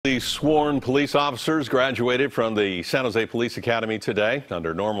These sworn police officers graduated from the San Jose Police Academy today.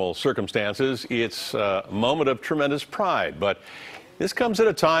 Under normal circumstances, it's a moment of tremendous pride, but this comes at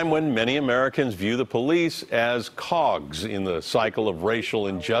a time when many Americans view the police as cogs in the cycle of racial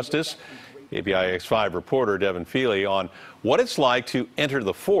injustice. KPIX 5 reporter Devin Fehely on what it's like to enter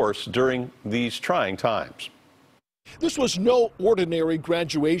the force during these trying times. This was no ordinary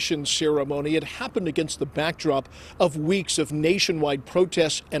graduation ceremony. It happened against the backdrop of weeks of nationwide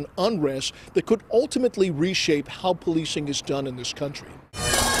protests and unrest that could ultimately reshape how policing is done in this country.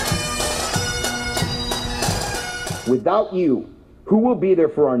 Without you, who will be there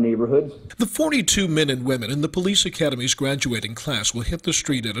for our neighborhoods? The 42 men and women in the Police Academy's graduating class will hit the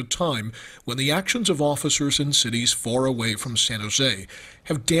street at a time when the actions of officers in cities far away from San Jose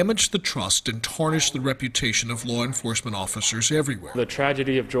have damaged the trust and tarnished the reputation of law enforcement officers everywhere. The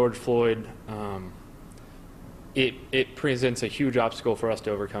tragedy of George Floyd, it presents a huge obstacle for us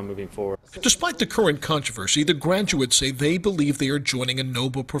to overcome moving forward. Despite the current controversy, the graduates say they believe they are joining a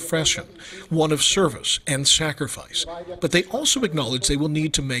noble profession, one of service and sacrifice. But they also acknowledge they will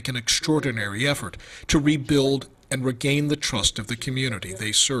need to make an extraordinary effort to rebuild and regain the trust of the community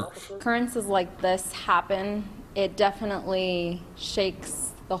they serve. Occurrences like this happen. It definitely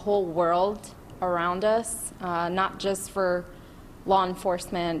shakes the whole world around us, not just for law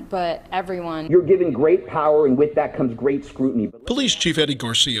enforcement, but everyone. You're given great power, and with that comes great scrutiny. Police Chief Eddie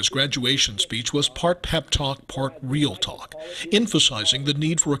Garcia's graduation speech was part pep talk, part real talk, emphasizing the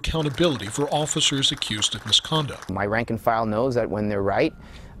need for accountability for officers accused of misconduct. My rank and file knows that when they're right,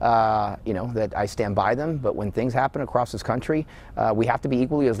 that I stand by them, but when things happen across this country, we have to be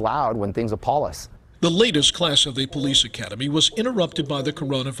equally as loud when things appall us. The latest class of the police academy was interrupted by the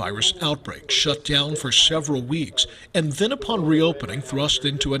coronavirus outbreak, shut down for several weeks, and then upon reopening thrust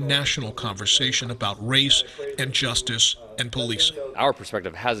into a national conversation about race and justice and policing. Our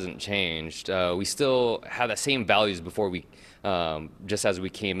perspective hasn't changed. We still have the same values before we, just as we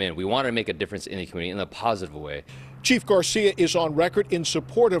came in. We want to make a difference in the community in a positive way. Chief Garcia is on record in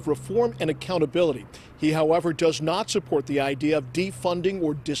support of reform and accountability. He, however, does not support the idea of defunding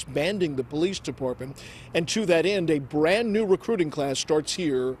or disbanding the police department. And to that end, a brand new recruiting class starts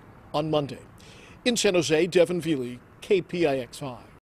here on Monday. In San Jose, Devin Fehely, KPIX 5.